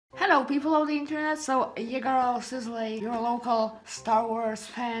Hello people of the internet, so your girl Sisley, your local Star Wars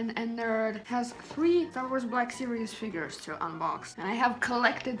fan and nerd, has 3 Star Wars Black Series figures to unbox. And I have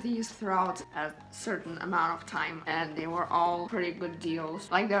collected these throughout a certain amount of time, and they were all pretty good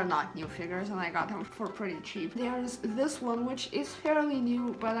deals. Like, they're not new figures and I got them for pretty cheap. There's this one which is fairly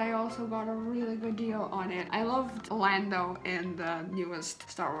new, but I also got a really good deal on it. I loved Lando in the newest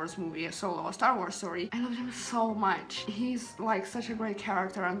Star Wars movie, A Solo, A Star Wars Story. I loved him so much. He's like such a great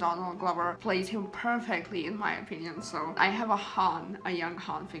character, and Donald Glover played him perfectly in my opinion. So I have a young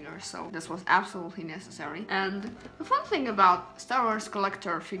Han figure, so this was absolutely necessary. And the fun thing about Star Wars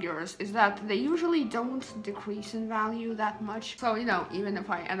collector figures is that they usually don't decrease in value that much. So, you know, even if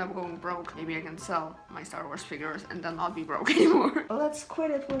I end up going broke, maybe I can sell my Star Wars figures and then not be broke anymore. Let's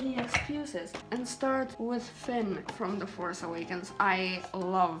quit it with the excuses and start with Finn from The Force Awakens. I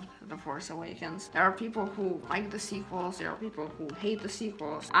loved The Force Awakens. There are people who like the sequels, there are people who hate the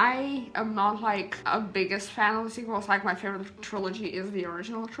sequels. I am not like a biggest fan of the sequels. Like, my favorite trilogy is the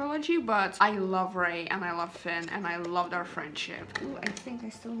original trilogy, but I love Rey and I love Finn and I love their friendship. Ooh, I think I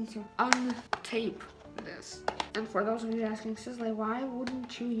still need to untape this. And for those of you asking, Sisley, why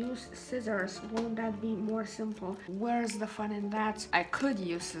wouldn't you use scissors? Won't that be more simple? Where's the fun in that? I could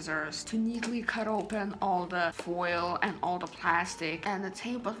use scissors to neatly cut open all the foil and all the plastic and the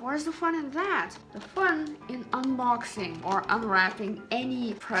tape, but where's the fun in that? The fun in unboxing or unwrapping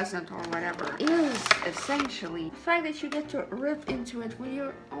any present or whatever is essentially the fact that you get to rip into it with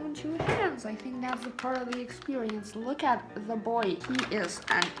your own 2 hands. I think that's the part of the experience. Look at the boy. He is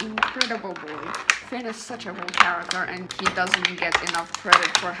an incredible boy. Finn is such a cool character, and he doesn't get enough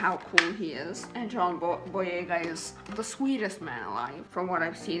credit for how cool he is. And John Boyega is the sweetest man alive, from what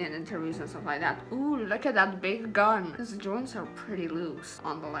I've seen in interviews and stuff like that. Ooh, look at that big gun. His joints are pretty loose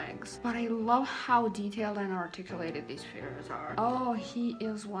on the legs, but I love how detailed and articulated these figures are. Oh, he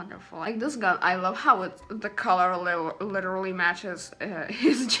is wonderful. Like, this gun, I love how the color literally matches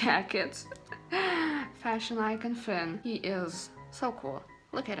his jacket. Fashion icon Finn. He is so cool.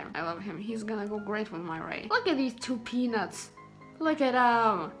 Look at him. I love him. He's gonna go great with my Rey. Look at these 2 peanuts. Look at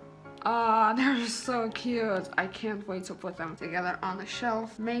them. Ah, they're so cute. I can't wait to put them together on the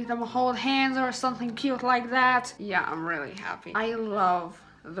shelf. Make them hold hands or something cute like that. Yeah, I'm really happy. I love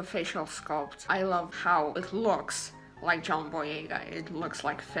the facial sculpt. I love how it looks like John Boyega. It looks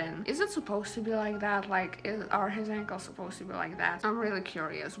like Finn. Is it supposed to be like that? Like, are his ankles supposed to be like that? I'm really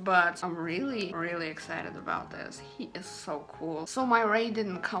curious, but I'm really excited about this. He is so cool. So my Rey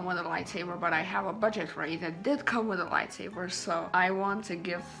didn't come with a lightsaber, but I have a budget Rey that did come with a lightsaber, so I want to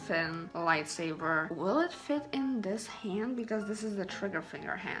give Finn a lightsaber. Will it fit in this hand? Because this is the trigger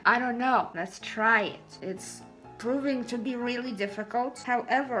finger hand. I don't know. Let's try it. It's proving to be really difficult.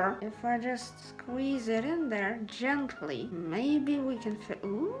 However, if I just squeeze it in there gently, maybe we can fit.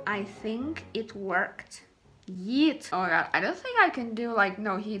 Ooh, I think it worked. Yeet. Oh my god, I don't think I can do, like,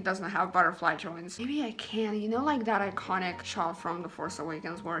 no, he doesn't have butterfly joints. Maybe I can. You know, like that iconic shot from The Force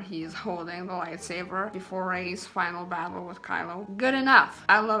Awakens where he's holding the lightsaber before Rey's final battle with Kylo? Good enough.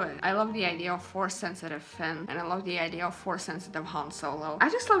 I love it. I love the idea of Force-sensitive Finn, and I love the idea of Force-sensitive Han Solo. I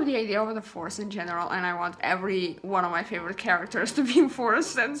just love the idea of the Force in general, and I want every one of my favorite characters to be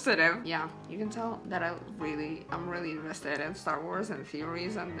Force-sensitive. Yeah, you can tell that I'm really invested in Star Wars and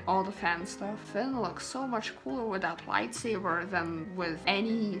theories and all the fan stuff. Finn looks so much cooler with that lightsaber than with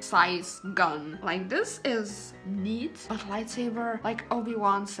any size gun. Like, this is neat, but lightsaber, like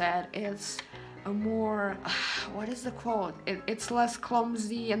Obi-Wan said, it's a more, what is the quote? It's less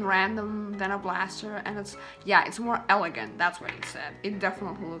clumsy and random than a blaster, and it's more elegant. That's what he said. It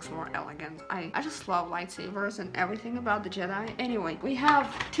definitely looks more elegant. I just love lightsabers and everything about the Jedi. Anyway, we have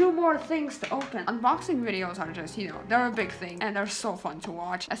 2 more things to open. Unboxing videos are just, you know, they're a big thing, and they're so fun to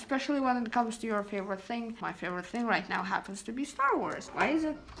watch, especially when it comes to your favorite thing. My favorite thing right now happens to be Star Wars. What is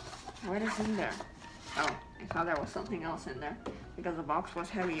in there? Oh, I thought there was something else in there because the box was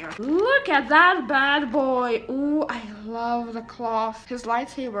heavier. Look at that bad boy. Ooh, I love the cloth. His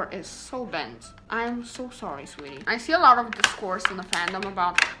lightsaber is so bent. I'm so sorry, sweetie. I see a lot of discourse in the fandom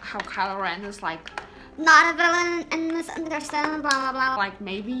about how Kylo Ren is like not a villain and misunderstood, blah blah blah. Like,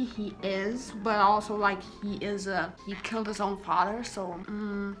 maybe he is, but also like he killed his own father, so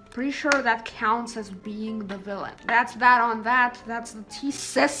pretty sure that counts as being the villain. That's that on that. That's the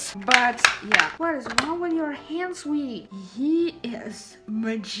thesis. But yeah, what is wrong with your hand, sweetie? He is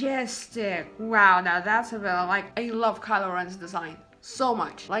majestic. Wow, now that's a villain. Like, I love Kylo Ren's design. so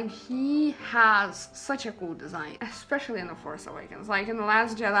much. Like, he has such a cool design, especially in The Force Awakens. Like, in The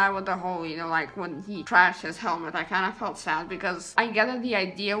Last Jedi with the whole, you know, like, when he trashed his helmet, I kind of felt sad because I get that the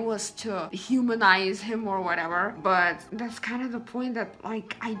idea was to humanize him or whatever, but that's kind of the point that,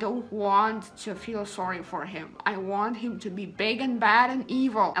 like, I don't want to feel sorry for him. I want him to be big and bad and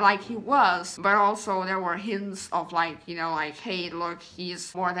evil, and like he was, but also there were hints of, like, you know, like, hey, look,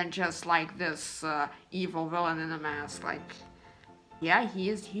 he's more than just like this evil villain in a mask. Like, yeah, he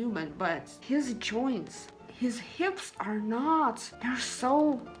is human, but his joints, his hips are not. They're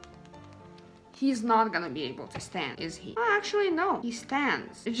so... He's not gonna be able to stand, is he? Oh, actually, no. He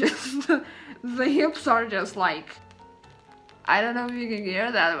stands. It's just... the hips are just like... I don't know if you can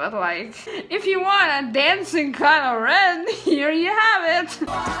hear that, but like... If you want a dancing Kylo Ren, here you have it!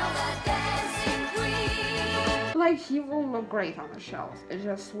 Like, he will look great on the shelf. It's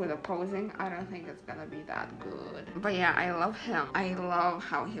just with the posing, I don't think it's gonna be that good. But yeah, I love him. I love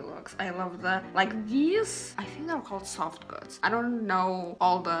how he looks. I love the, like, these, I think they're called soft goods. I don't know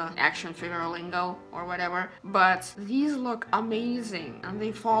all the action figure lingo or whatever, but these look amazing and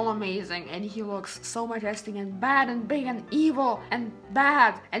they fall amazing, and he looks so majestic and bad and big and evil and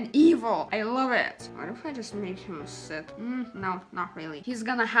bad and evil. I love it. What if I just make him sit? No, not really. He's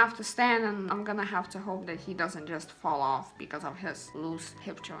gonna have to stand, and I'm gonna have to hope that he doesn't just fall off because of his loose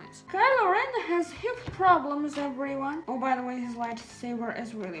hip joints. Kylo Ren has hip problems, everyone. Oh, by the way, his lightsaber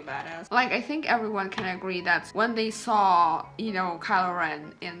is really badass. Like, I think everyone can agree that when they saw, you know, Kylo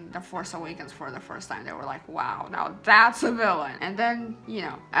Ren in The Force Awakens for the first time, they were like, wow, now that's a villain. And then, you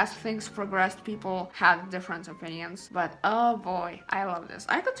know, as things progressed, people had different opinions. But oh boy, I love this.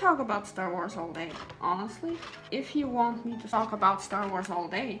 I could talk about Star Wars all day, honestly. If you want me to talk about Star Wars all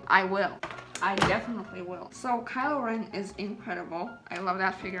day, I will. I definitely will. So Kylo Ren is incredible. I love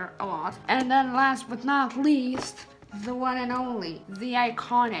that figure a lot. And then last but not least, the one and only, the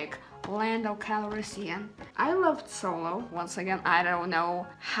iconic Lando Calrissian. I loved Solo. Once again, I don't know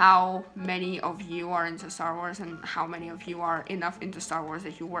how many of you are into Star Wars and how many of you are enough into Star Wars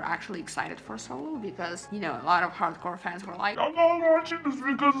that you were actually excited for Solo, because, you know, a lot of hardcore fans were like, I'm not watching this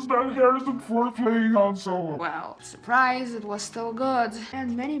because it's not Harrison Ford playing Han Solo. Well, surprise, it was still good.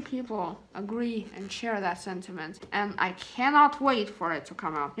 And many people agree and share that sentiment, and I cannot wait for it to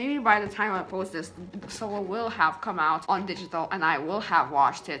come out. Maybe by the time I post this, Solo will have come out on digital and I will have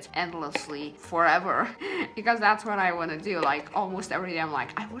watched it endlessly forever, because that's what I want to do. Like, almost every day I'm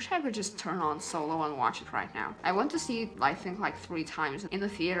like, I wish I could just turn on Solo and watch it right now. I went to see it, I think, like 3 times in the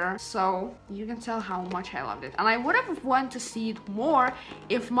theater, so you can tell how much I loved it. And I would have went to see it more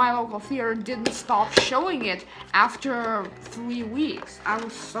if my local theater didn't stop showing it after 3 weeks. I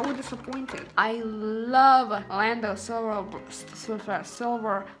was so disappointed. I love Lando Silver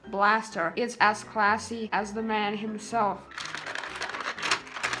Blaster. It's as classy as the man himself.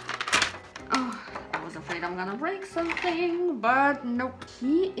 Oh, I was afraid I'm gonna break something, but nope.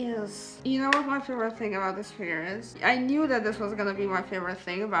 He is... You know what my favorite thing about this figure is? I knew that this was gonna be my favorite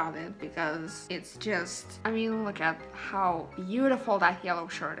thing about it because it's just... I mean, look at how beautiful that yellow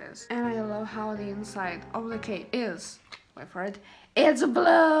shirt is. And I love how the inside of the cape is. Wait for it. It's blue!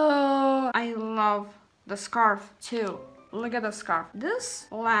 I love the scarf too. Look at the scarf. This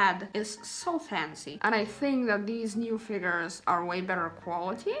lad is so fancy. And I think that these new figures are way better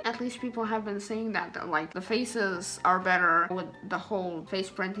quality. At least people have been saying that, like, the faces are better with the whole face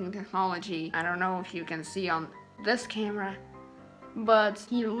printing technology. I don't know if you can see on this camera, but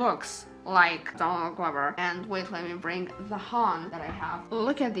he looks like Donald Glover. And wait, let me bring the Han that I have.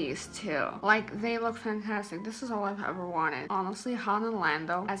 Look at these two. Like, they look fantastic. This is all I've ever wanted. Honestly, Han and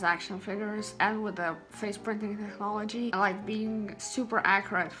Lando as action figures, and with the face printing technology, and like being super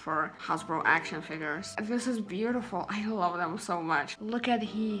accurate for Hasbro action figures. This is beautiful. I love them so much. Look at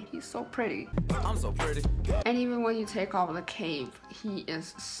he's so pretty. I'm so pretty. And even when you take off the cape, he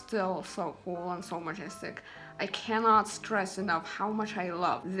is still so cool and so majestic. I cannot stress enough how much I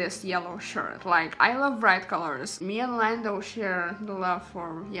love this yellow shirt. Like, I love bright colors. Me and Lando share the love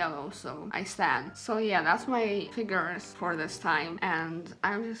for yellow, so I stand. So yeah, that's my figures for this time, and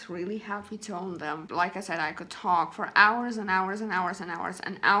I'm just really happy to own them. Like I said, I could talk for hours and hours and hours and hours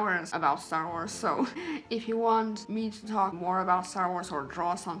and hours about Star Wars, so if you want me to talk more about Star Wars or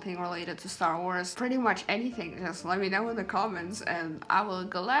draw something related to Star Wars, pretty much anything, just let me know in the comments and I will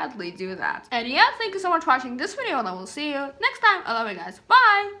gladly do that. And yeah, thank you so much for watching this video, and I will see you next time. I love you guys.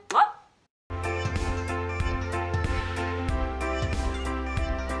 Bye!